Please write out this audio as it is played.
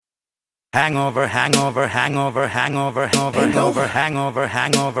Hangover, hangover, hangover, hangover, hangover, hangover, hangover,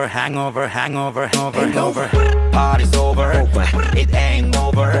 hangover, hangover, hangover. Party's over, it ain't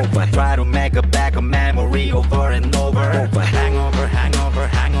over. Try to make a back a memory over and over. Hangover, hangover, hangover,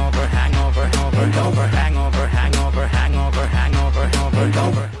 hangover, hangover, hangover, hangover, hangover, hangover,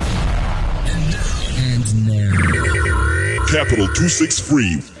 hangover. And now, Capital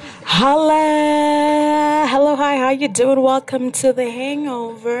 263. Holla! Hello, hi, how you doing? Welcome to The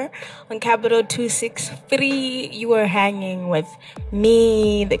Hangover on Capital 263. You are hanging with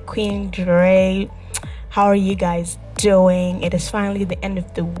me, the Queen Dre. How are you guys doing? It is finally the end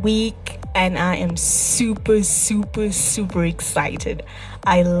of the week and I am super excited.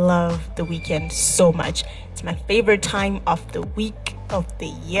 I love the weekend so much. It's my favorite time of the week, of the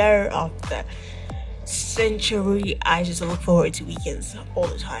year, of the century. I just look forward to weekends all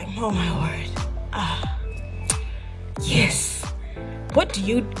the time. Oh my word. Yes. What do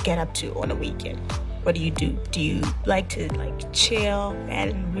you get up to on a weekend? What do you do? Do you like to chill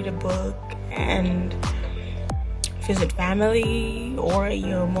and read a book and visit family, or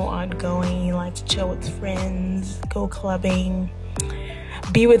you're more outgoing, you like to chill with friends, go clubbing,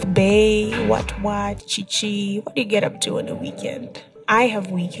 be with bae, what chi? What do you get up to on a weekend? I have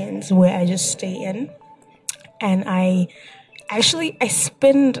weekends where I just stay in and I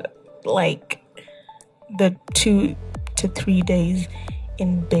spend like the 2 to 3 days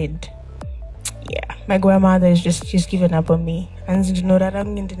in bed. Yeah, my grandmother is just giving up on me. And you know that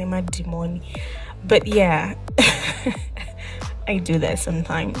I'm into my demon. But yeah, I do that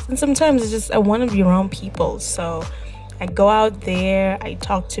sometimes. And sometimes it's just I want to be around people. So I go out there, I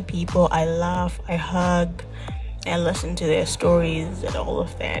talk to people, I laugh, I hug, and listen to their stories and all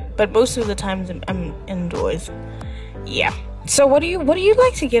of that. But most of the times I'm indoors. Yeah. So what do you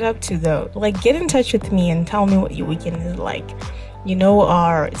like to get up to though? Like, get in touch with me and tell me what your weekend is like. You know,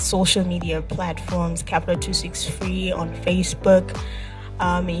 our social media platforms, Capital 263 on Facebook.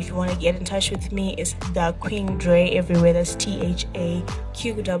 And if you want to get in touch with me, it's the Queen Dre everywhere. That's THAQWINDREY.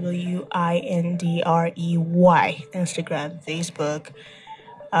 Instagram, Facebook,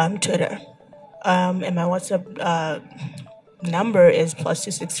 Twitter. And my WhatsApp number is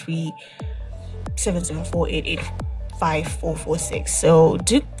 +263 774 So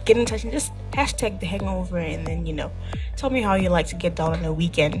do get in touch and just hashtag the hangover, and then tell me how you like to get down on the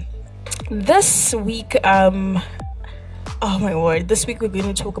weekend. This week, oh my word, this week we're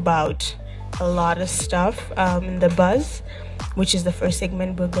going to talk about a lot of stuff in the buzz, which is the first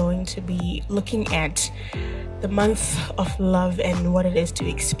segment. We're going to be looking at the month of love and what it is to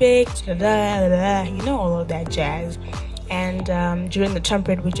expect, all of that jazz. And during the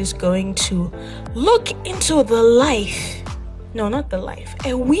trumpet, we're just going to look into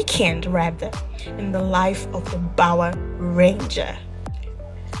a weekend rather, in the life of the bhawa ranger.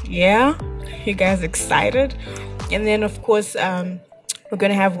 Yeah, you guys excited? And then of course we're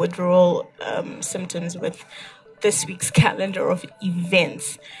going to have withdrawal symptoms with this week's calendar of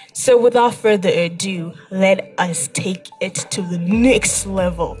events. So without further ado, let us take it to the next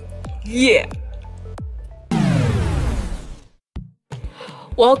level. Yeah.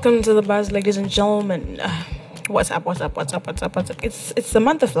 Welcome to the buzz, ladies and gentlemen. What's up? It's the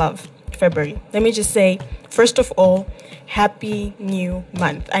month of love, February. Let me just say, first of all, happy new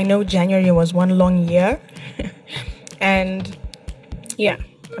month. I know January was one long year. And yeah,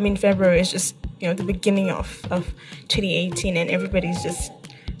 I mean, February is just, the beginning of 2018, and everybody's just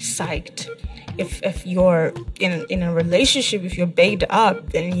psyched. If you're in a relationship, if you're baked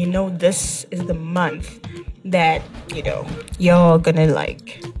up, then this is the month that you're gonna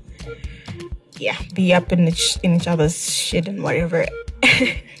be up in each other's shit and whatever.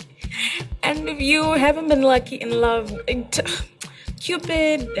 And if you haven't been lucky in love,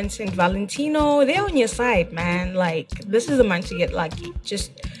 Cupid and Saint Valentino, they're on your side, man. Like, this is the month to get lucky.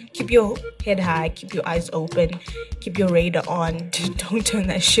 Just keep your head high, keep your eyes open, keep your radar on. Don't turn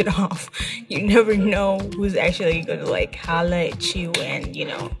that shit off. You never know who's actually gonna holla at you and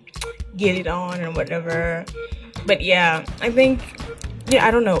get it on or whatever. But yeah, I think, I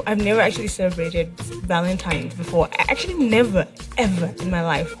don't know, I've never actually celebrated Valentine's before. I actually never ever in my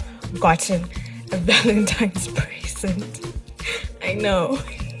life gotten a Valentine's present. I know.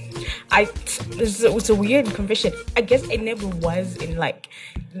 It's a weird confession. I guess I never was in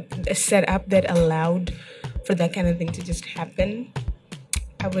a setup that allowed for that kind of thing to just happen.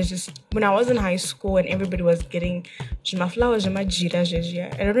 I was just, when I was in high school and everybody was getting jima flowers, jima jira,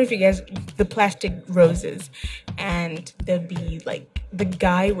 jejia. I don't know if you guys, the plastic roses, and there'd be the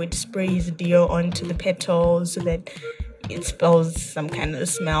guy would spray his deo onto the petals so that it spells some kind of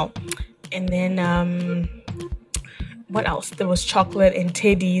smell. And then what else? There was chocolate and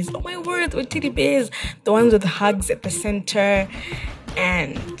teddies. Oh my word, with teddy bears. The ones with hugs at the center.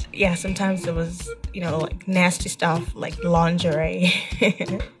 And yeah, sometimes there was, like nasty stuff like lingerie.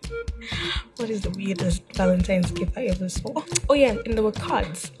 What is the weirdest Valentine's gift I ever saw? Oh yeah, and there were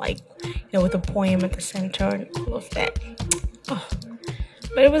cards, like, with a poem at the center and all of that. Oh,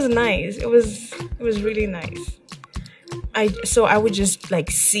 but it was nice. It was really nice. I would just like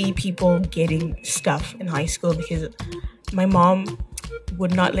see people getting stuff in high school because my mom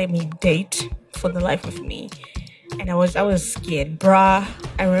would not let me date for the life of me, and I was scared, bruh.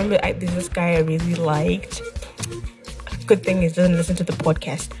 I remember there's this guy I really liked. Good thing he doesn't listen to the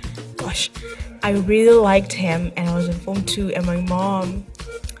podcast. Gosh, I really liked him, and I was in Form 2, and my mom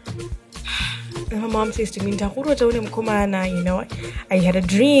says to me, I had a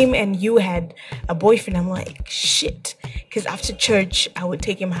dream and you had a boyfriend. I'm like, shit. Because after church, I would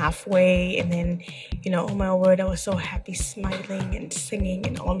take him halfway, and then, oh my word, I was so happy, smiling and singing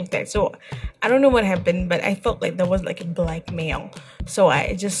and all of that. So I don't know what happened, but I felt like there was like a blackmail. So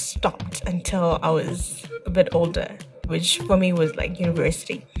I just stopped until I was a bit older, which for me was like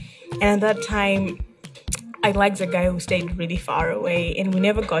university. And at that time, I liked a guy who stayed really far away, and we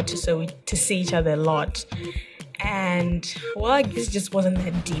never got to see each other a lot. And well, I guess it just wasn't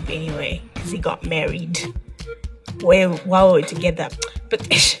that deep anyway, because he got married while we were together.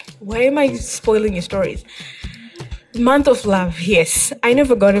 But why am I spoiling your stories? Month of love, yes. I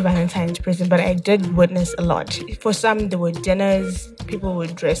never got a Valentine's present, but I did witness a lot. For some, there were dinners, people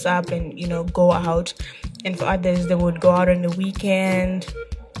would dress up and, go out. And for others, they would go out on the weekend.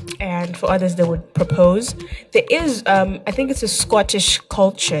 And for others, they would propose. There is, I think it's a Scottish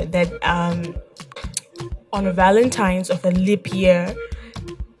culture that on a Valentine's of a leap year,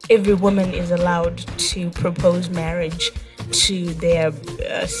 every woman is allowed to propose marriage to their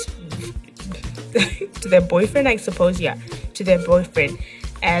to their boyfriend, I suppose, to their boyfriend,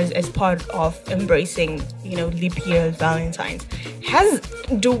 as part of embracing, leap year Valentine's.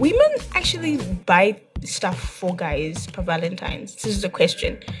 Do women actually buy stuff for guys for Valentine's? This is the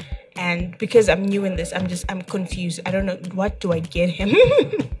question. And because I'm new in this, I'm confused. I don't know, what do I get him?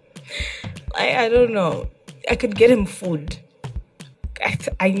 I don't know. I could get him food.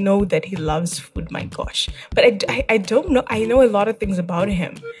 I know that he loves food, my gosh. But I don't know. I know a lot of things about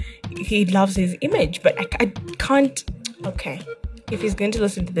him. He loves his image, but I can't. Okay. If he's going to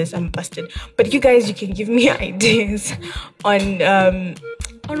listen to this, I'm busted. But you guys, you can give me ideas on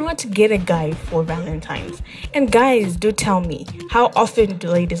what to get a guy for Valentine's. And guys, do tell me, how often do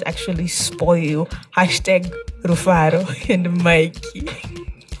ladies actually spoil you? #Rufaro and Mikey.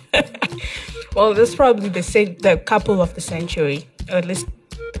 Well, that's probably the couple of the century, or at least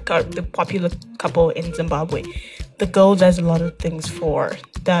the popular couple in Zimbabwe. The girl does a lot of things for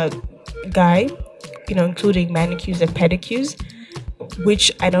the guy, including manicures and pedicures,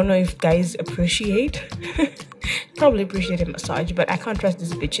 which I don't know if guys appreciate. Probably appreciate a massage, but I can't trust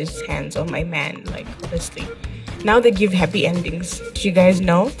this bitch's hands on my man, like, honestly. Now they give happy endings. Do you guys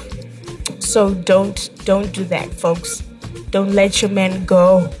know? So don't do that, folks. Don't let your man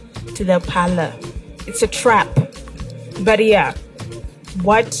go to the parlor. It's a trap. But yeah,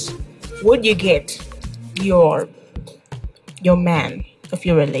 what would you get your man if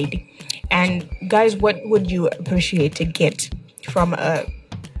you're a lady? And guys, what would you appreciate to get from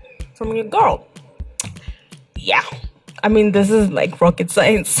your girl? Yeah, I mean, this is like rocket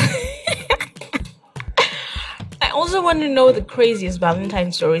science. I also want to know the craziest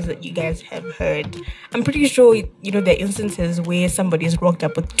Valentine stories that you guys have heard. I'm pretty sure, there are instances where somebody's rocked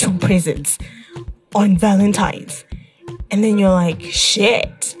up with 2 presents on Valentine's. And then you're like,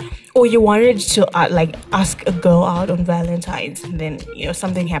 shit. Or you wanted to, ask a girl out on Valentine's. And then,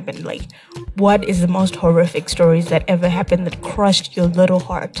 something happened. Like, what is the most horrific stories that ever happened that crushed your little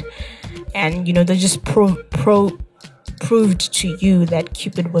heart? And, they just proved to you that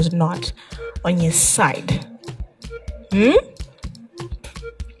Cupid was not on your side. All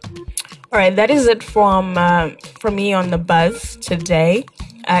right, that is it from me on the buzz today.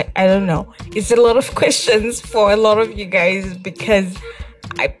 I don't know. It's a lot of questions for a lot of you guys because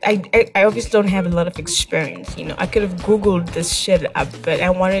I obviously don't have a lot of experience. I could have Googled this shit up, but I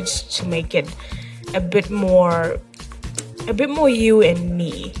wanted to make it a bit more you and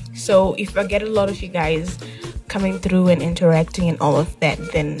me. So if I get a lot of you guys coming through and interacting and all of that,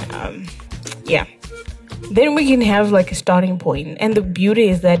 then yeah. Then we can have like a starting point. And the beauty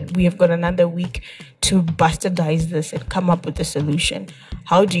is that we have got another week to bastardize this and come up with a solution.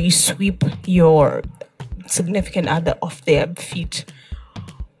 How do you sweep your significant other off their feet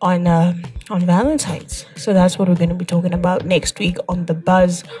on Valentine's? So that's what we're going to be talking about next week on the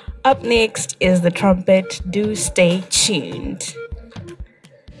Buzz Up next is the trumpet. Do stay tuned.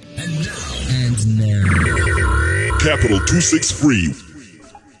 And now. Capital 263.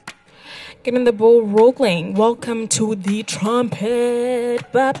 Getting the ball rolling. Welcome to the trumpet.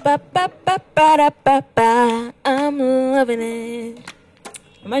 Ba, ba, ba, ba, ba, da, ba, ba. I'm loving it.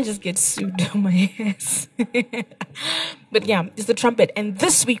 I might just get sued on my ass. But yeah, it's the trumpet. And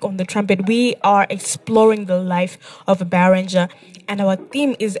this week on the trumpet, we are exploring the life of a Power Ranger. And our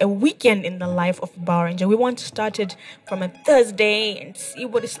theme is a weekend in the life of a Power Ranger. We want to start it from a Thursday and see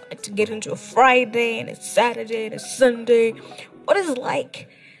what it's like to get into a Friday and a Saturday and a Sunday. What is it like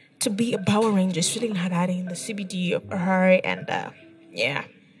to be a Power Ranger, feeling Harare in the CBD of her, and yeah,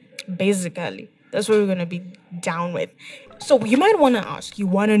 basically that's what we're gonna be down with. So you might want to ask, you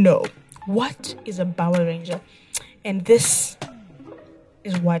want to know, what is a Power Ranger? And this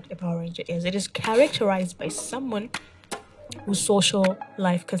is what a Power Ranger is. It is characterized by someone whose social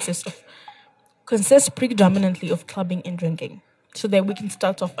life consists predominantly of clubbing and drinking. So that we can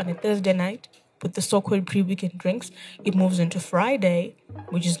start off on a Thursday night with the so-called pre-weekend drinks. It moves into Friday,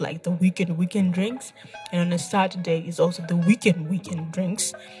 which is like the weekend drinks. And on a Saturday is also the weekend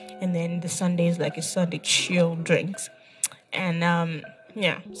drinks. And then the Sunday is like a Sunday chill drinks. And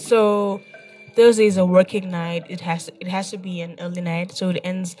yeah, so Thursday is a working night. It has to be an early night, so it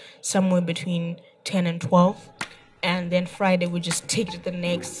ends somewhere between 10 and 12. And then Friday we just take it to the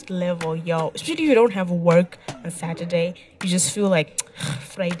next level, yo. Especially if you don't have work on Saturday, you just feel like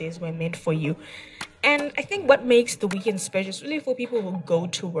Fridays were meant for you. And I think what makes the weekend special is really for people who go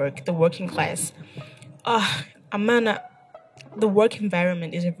to work, the working class. Amana, the work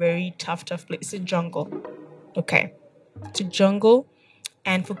environment is a very tough place. It's a jungle. Okay. It's a jungle.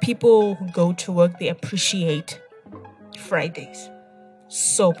 And for people who go to work, they appreciate Fridays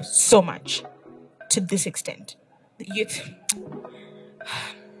so much, to this extent.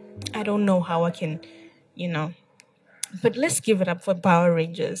 I don't know how I can, but let's give it up for Power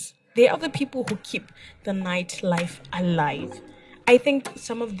Rangers. They are the people who keep the nightlife alive. I think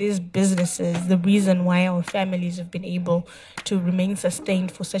some of these businesses, the reason why our families have been able to remain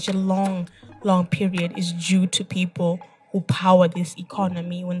sustained for such a long period is due to people who power this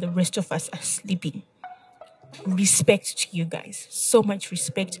economy when the rest of us are sleeping. Respect to you guys. So much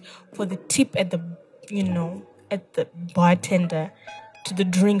respect for the tip at the bartender, to the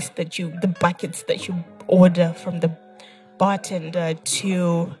drinks the buckets that you order from the bartender,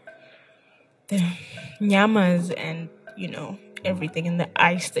 to the nyamas and, everything, and the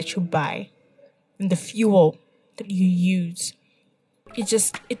ice that you buy and the fuel that you use.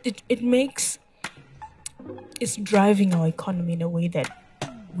 It's driving our economy in a way that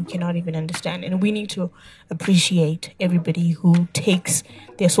we cannot even understand. And we need to appreciate everybody who takes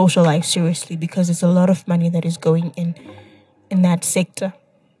their social life seriously, because there's a lot of money that is going in that sector.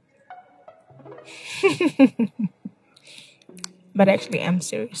 But actually, I'm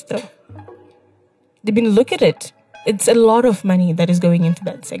serious though. Look at it. It's a lot of money that is going into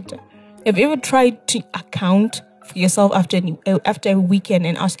that sector. Have you ever tried to account for yourself after a weekend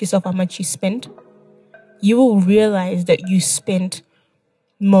and ask yourself how much you spent? You will realize that you spent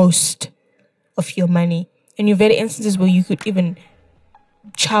most of your money. And you've had instances where you could even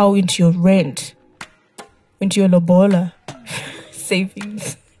chow into your rent, into your lobola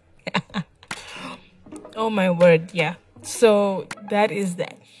savings. Oh my word, yeah. So that is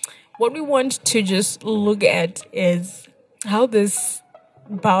that. What we want to just look at is how this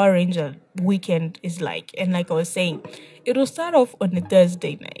Power Ranger weekend is like. And like I was saying, it'll start off on a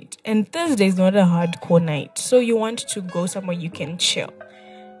Thursday night. And Thursday is not a hardcore night. So you want to go somewhere you can chill.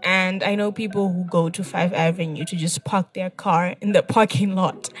 And I know people who go to 5th Avenue to just park their car in the parking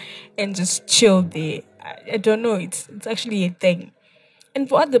lot and just chill there. I don't know. It's actually a thing. And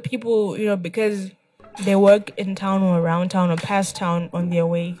for other people, because they work in town or around town or past town on their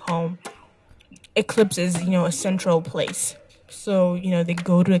way home, Eclipse is, a central place. So, they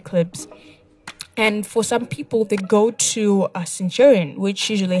go to Eclipse. And for some people, they go to a Centurion, which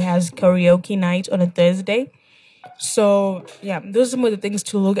usually has karaoke night on a Thursday. So, yeah, those are some of the things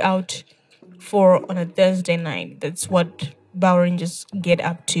to look out for on a Thursday night. That's what Power Rangers get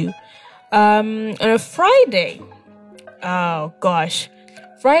up to. On a Friday, oh gosh,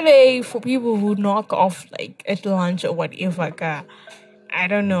 Friday for people who knock off like at lunch or whatever, I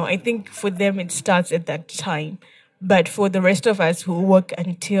don't know. I think for them it starts at that time. But for the rest of us who work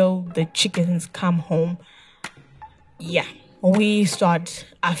until the chickens come home, yeah, we start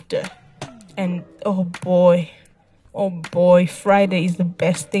after. And oh boy, Friday is the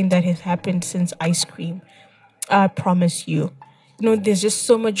best thing that has happened since ice cream. I promise you. There's just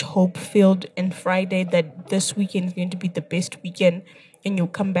so much hope filled in Friday that this weekend is going to be the best weekend and you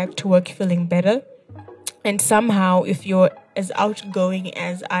come back to work feeling better. And somehow, if you're as outgoing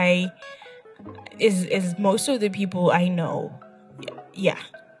as I is most of the people I know, yeah,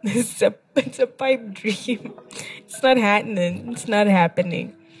 it's a pipe dream. It's not happening. It's not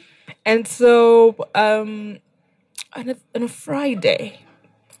happening. And so, on a Friday,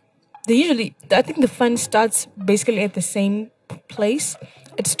 I think the fun starts basically at the same place.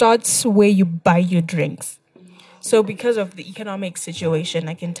 It starts where you buy your drinks. So because of the economic situation,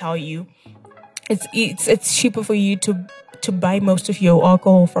 I can tell you, it's cheaper for you to buy most of your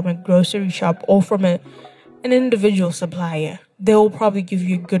alcohol from a grocery shop or from an individual supplier. They'll probably give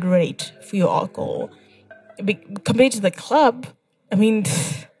you a good rate for your alcohol. Compared to the club, I mean,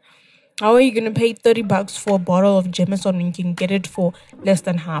 how are you going to pay $30 for a bottle of Jameson when you can get it for less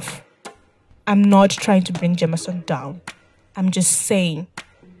than half? I'm not trying to bring Jameson down. I'm just saying,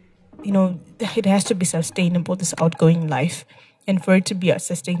 it has to be sustainable, this outgoing life. And for it to be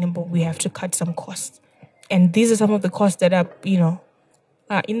sustainable, we have to cut some costs. And these are some of the costs that are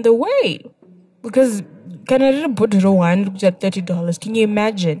in the way. Because Canada put one looks at $30. Can you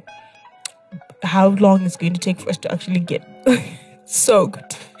imagine how long it's going to take for us to actually get so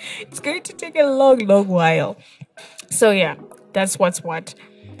good? It's going to take a long, long while. So yeah, that's what's what.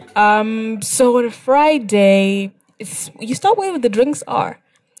 So on a Friday, you start where the drinks are,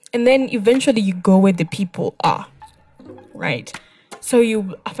 and then eventually you go where the people are, right? So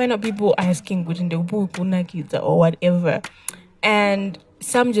I find out people asking or whatever, and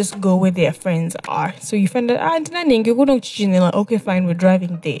some just go where their friends are. So you find out, okay, fine, we're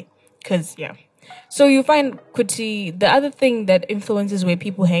driving there, cause yeah. So you find Kuti. The other thing that influences where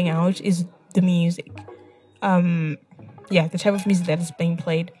people hang out is the music. The type of music that is being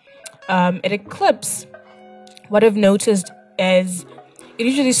played. At Eclipse, what I've noticed is it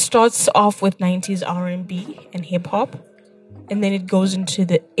usually starts off with 90s R&B and hip hop, and then it goes into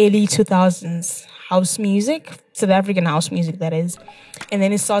the early 2000s house music, South African house music that is, and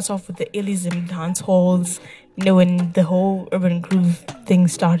then it starts off with the Illism dance halls, when the whole urban groove thing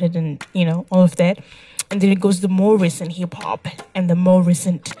started, and all of that, and then it goes the more recent hip hop and the more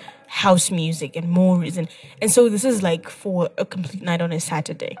recent house music and more recent, and so this is like for a complete night on a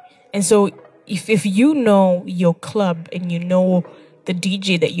Saturday. And so if you know your club and you know the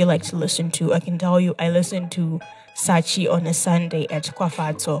DJ that you like to listen to, I can tell you I listen to Sachi on a Sunday at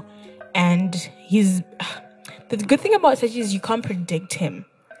Kwafatso. And the good thing about Sachi is you can't predict him,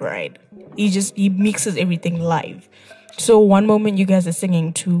 right? He mixes everything live. So one moment you guys are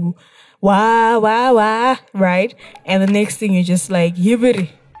singing to wah, wah, wah, right? And the next thing you're just like, yibiri,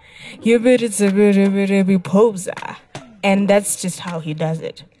 posa. And that's just how he does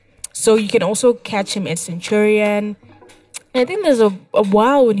it. So you can also catch him at Centurion. And I think there's a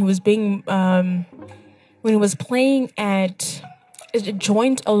while when he was playing at a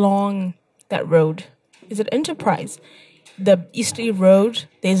joint along that road. Is it Enterprise? The Easterly Road.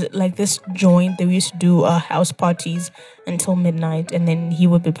 There's like this joint. They used to do house parties until midnight, and then he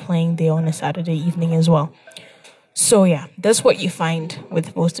would be playing there on a Saturday evening as well. So yeah, that's what you find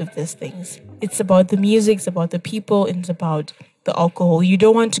with most of these things. It's about the music, it's about the people, and it's about the alcohol. You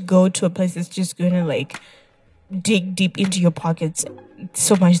don't want to go to a place that's just going to like dig deep into your pockets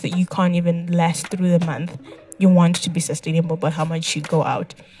so much that you can't even last through the month. You want to be sustainable about how much you go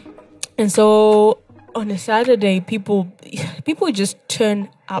out. And so on a Saturday, people just turn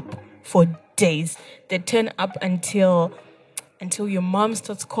up for days. They turn up until your mom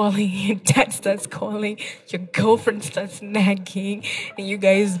starts calling, your dad starts calling, your girlfriend starts nagging, and you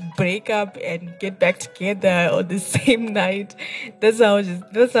guys break up and get back together on the same night. That's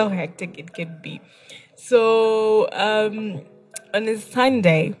how hectic it can be. So on a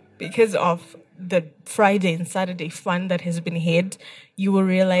Sunday, because of the Friday and Saturday fun that has been had, you will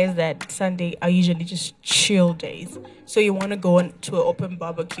realize that Sunday are usually just chill days. So you want to go to an open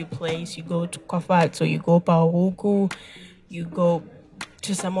barbecue place, you go to Kwafat, so you go Pahuku, you go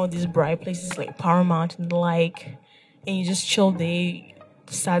to some of these bright places like Paramount and the like, and you just chill there,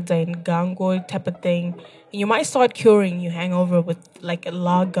 Sadza and Gango type of thing. And you might start curing your hangover with like a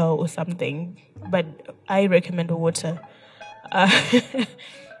lager or something, but I recommend water.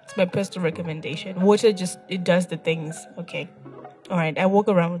 It's my personal recommendation. Water it does the things. Okay. All right. I walk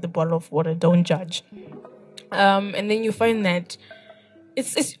around with a bottle of water. Don't judge. And then you find that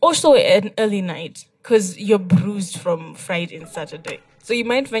it's also an early night because you're bruised from Friday and Saturday. So you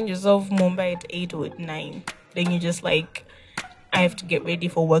might find yourself Mumbai at 8 or at 9. Then you're just like, I have to get ready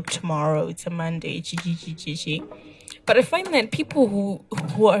for work tomorrow. It's a Monday. But I find that people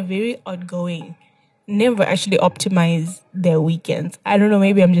who are very outgoing never actually optimize their weekends. I don't know,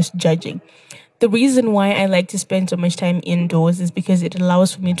 maybe I'm just judging. the reason why I like to spend so much time indoors is because it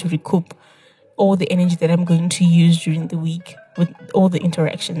allows for me to recoup all the energy that I'm going to use during the week with all the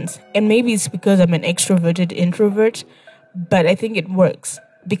interactions. And maybe it's because I'm an extroverted introvert, but I think it works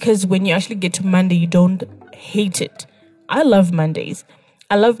because when you actually get to Monday, you don't hate it. I love Mondays.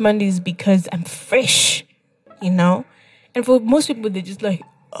 I love Mondays because I'm fresh, you know? And for most people, they're just like,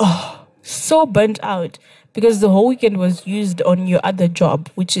 oh, so burnt out because the whole weekend was used on your other job,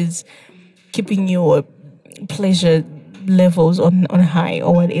 which is keeping your pleasure levels on high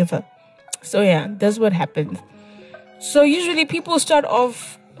or whatever. So yeah, that's what happens. So usually people start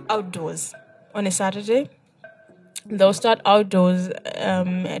off outdoors on a Saturday. They'll start outdoors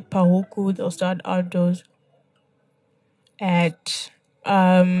at Pahuku. They'll start outdoors at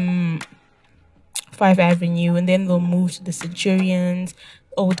 5 Avenue, and then they'll move to the Centurions,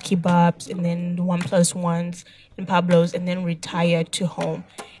 Old Kebabs, and then the 1+1s and Pablo's, and then retire to home.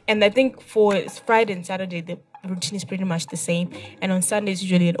 And I think for Friday and Saturday, the routine is pretty much the same. And on Sunday, it's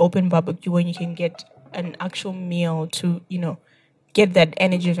usually an open barbecue when you can get an actual meal to, get that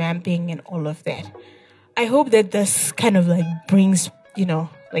energy vamping and all of that. I hope that this kind of like brings,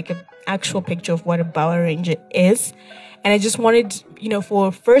 like an actual picture of what a Bhawa Ranger is. And I just wanted,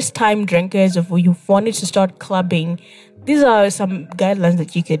 for first time drinkers or for you wanted to start clubbing, these are some guidelines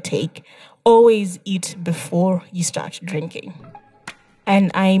that you could take. Always eat before you start drinking.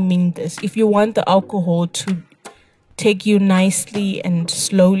 And I mean this. If you want the alcohol to take you nicely and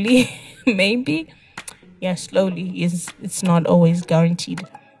slowly, maybe. Yeah, slowly it's not always guaranteed.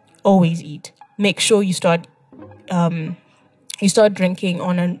 Always eat. Make sure you start drinking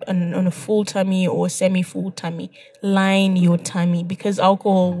on a full tummy or semi-full tummy. Line your tummy because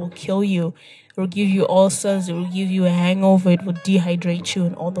alcohol will kill you. It will give you ulcers. It will give you a hangover. It will dehydrate you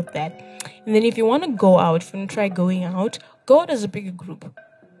and all of that. And then if you want to go out, if you want to try going out, go out as a bigger group.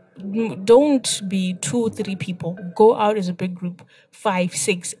 Don't be 2 or 3 people. Go out as a big group, 5,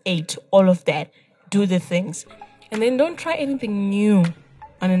 6, 8, all of that. Do the things. And then don't try anything new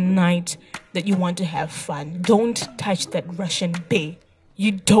on a night that you want to have fun. Don't touch that Russian bay.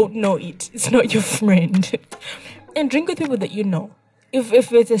 You don't know it. It's not your friend. And drink with people that you know.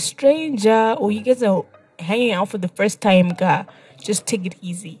 If it's a stranger or you guys are hanging out for the first time, just take it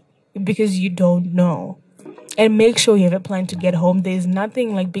easy because you don't know. And make sure you have a plan to get home. There's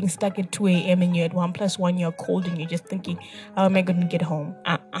nothing like being stuck at 2 a.m. and you're at 1+1, you're cold and you're just thinking, how am I going to get home?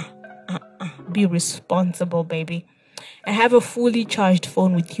 Be responsible, baby. And have a fully charged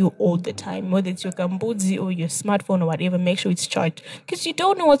phone with you all the time. Whether it's your Gambudzi or your smartphone or whatever, make sure it's charged. Because you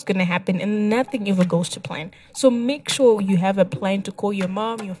don't know what's going to happen and nothing ever goes to plan. So make sure you have a plan to call your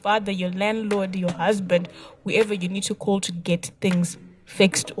mom, your father, your landlord, your husband, whoever you need to call to get things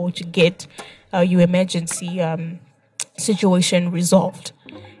fixed or to get your emergency situation resolved.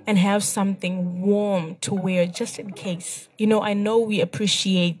 And have something warm to wear just in case. I know we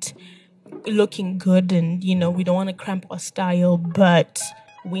appreciate looking good and, we don't want to cramp our style, but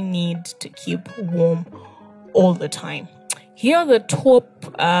we need to keep warm all the time. Here are the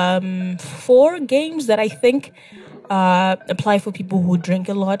top 4 games that I think apply for people who drink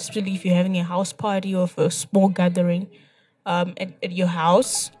a lot, especially if you're having a house party or for a small gathering at your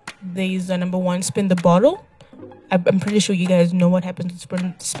house. There's number 1, spin the bottle. I'm pretty sure you guys know what happens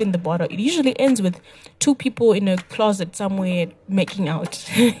to spin the bottle. It usually ends with 2 people in a closet somewhere making out.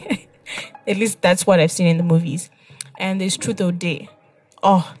 At least that's what I've seen in the movies. And there's Truth or Dare.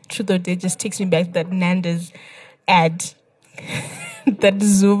 Oh, Truth or Dare just takes me back to that Nando's ad. That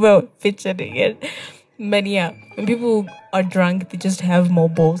Zuma pictured again. But yeah, when people are drunk, they just have more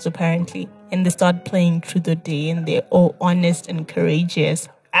balls apparently. And they start playing Truth or Dare and they're all honest and courageous.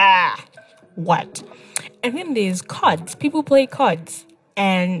 What? And then there's cards. People play cards.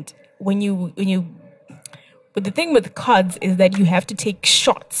 And but the thing with cards is that you have to take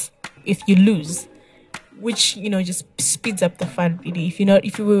shots if you lose, which just speeds up the fun really. If you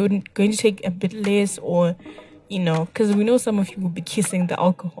were going to take a bit less, or because we know some of you will be kissing the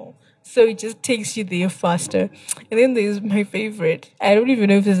alcohol, so it just takes you there faster. And then there's my favorite. I don't even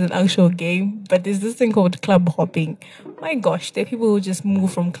know if it's an actual game, but there's this thing called club hopping. My gosh, there are people who just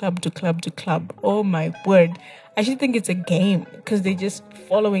move from club to club to club. Oh my word. I actually think it's a game because they're just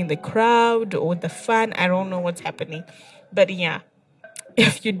following the crowd or the fun. I don't know what's happening, but yeah.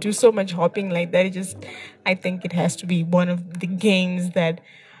 If you do so much hopping like that, I think it has to be one of the games that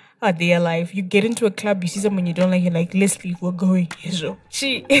are there alive. You get into a club, you see someone you don't like, you're like, let's leave, we're going. So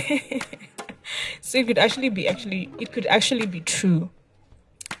it could actually be true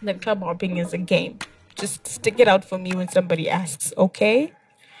that club hopping is a game. Just stick it out for me when somebody asks, okay?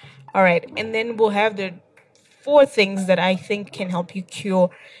 All right, and then we'll have the four things that I think can help you cure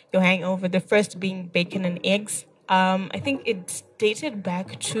your hangover. The first being bacon and eggs. I think it's dated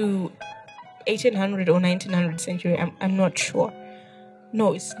back to 1800 or 1900 century. I'm not sure.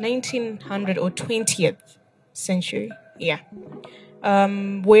 No, it's 1900 or 20th century. Yeah.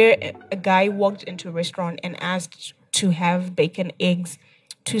 Where a guy walked into a restaurant and asked to have bacon, eggs,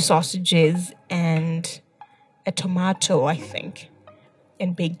 two sausages, and a tomato, I think,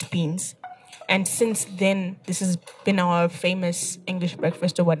 and baked beans. And since then, this has been our famous English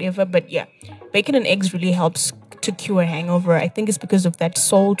breakfast or whatever. But yeah, bacon and eggs really helps to cure a hangover. I think it's because of that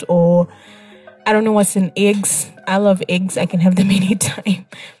salt, or I don't know what's in eggs. I love eggs. I can have them anytime.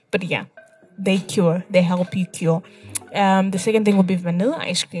 But yeah, they help you cure. The second thing will be vanilla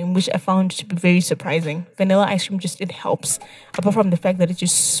ice cream, which I found to be very surprising. Vanilla ice cream it helps. Apart from the fact that it's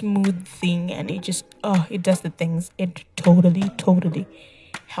just smoothing and it does the things. It totally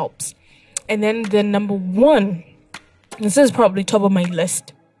helps. And then the number one, this is probably top of my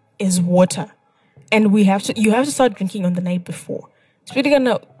list, is water. And you have to start drinking on the night before.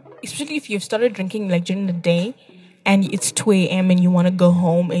 Especially if you've started drinking like during the day and it's 2 a.m. and you want to go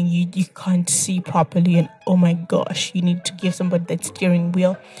home and you can't see properly and oh my gosh, you need to give somebody that steering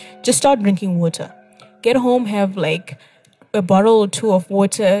wheel. Just start drinking water. Get home, have like a bottle or two of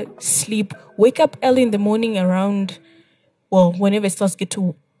water, sleep, wake up early in the morning around, whenever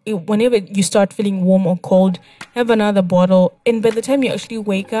whenever you start feeling warm or cold, have another bottle. And by the time you actually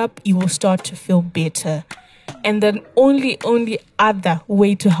wake up, you will start to feel better. And then only other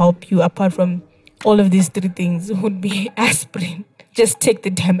way to help you apart from all of these three things would be aspirin. Just take the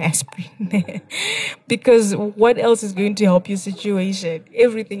damn aspirin. Because what else is going to help your situation?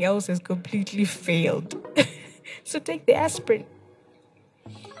 Everything else has completely failed. So take the aspirin.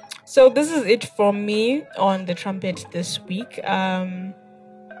 So this is it from me on the trumpet this week. I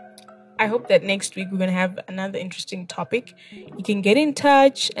hope that next week we're going to have another interesting topic. You can get in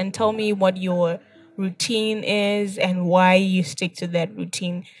touch and tell me what your routine is and why you stick to that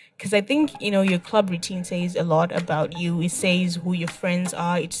routine. Because I think, your club routine says a lot about you. It says who your friends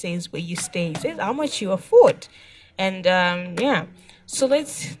are. It says where you stay. It says how much you afford. And yeah. So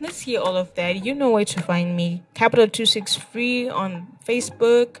let's hear all of that. You know where to find me. Capital 263 on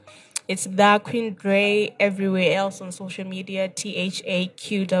Facebook. It's The Queen Dre everywhere else on social media.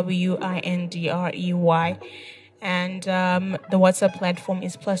 THAQWINDREY. And the WhatsApp platform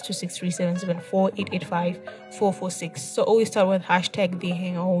is +263 774 885 446. So always start with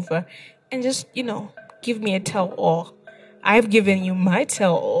 #TheHangover and just, give me a tell all. I've given you my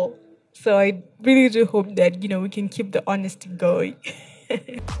tell all. So I really do hope that, we can keep the honesty going.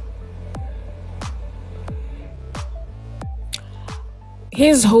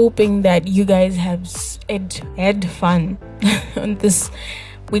 Here's hoping that you guys have had fun on this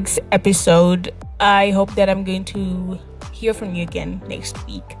week's episode. I hope that I'm going to hear from you again next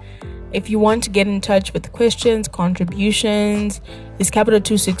week. If you want to get in touch with questions, contributions, it's Capital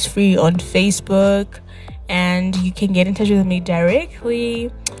 263 on Facebook, and you can get in touch with me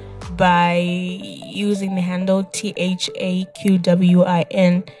directly by using the handle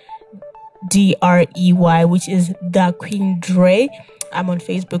THAQWINDREY, which is The Queen Dre. I'm on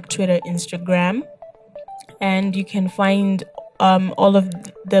Facebook, Twitter, Instagram, and you can find all of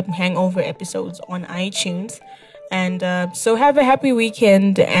the Hangover episodes on iTunes. And so have a happy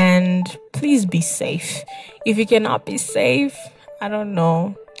weekend, and please be safe. If you cannot be safe, I don't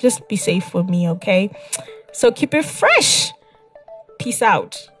know, just be safe for me, okay? So keep it fresh. Peace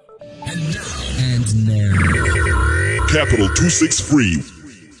out. And now. Capital 263.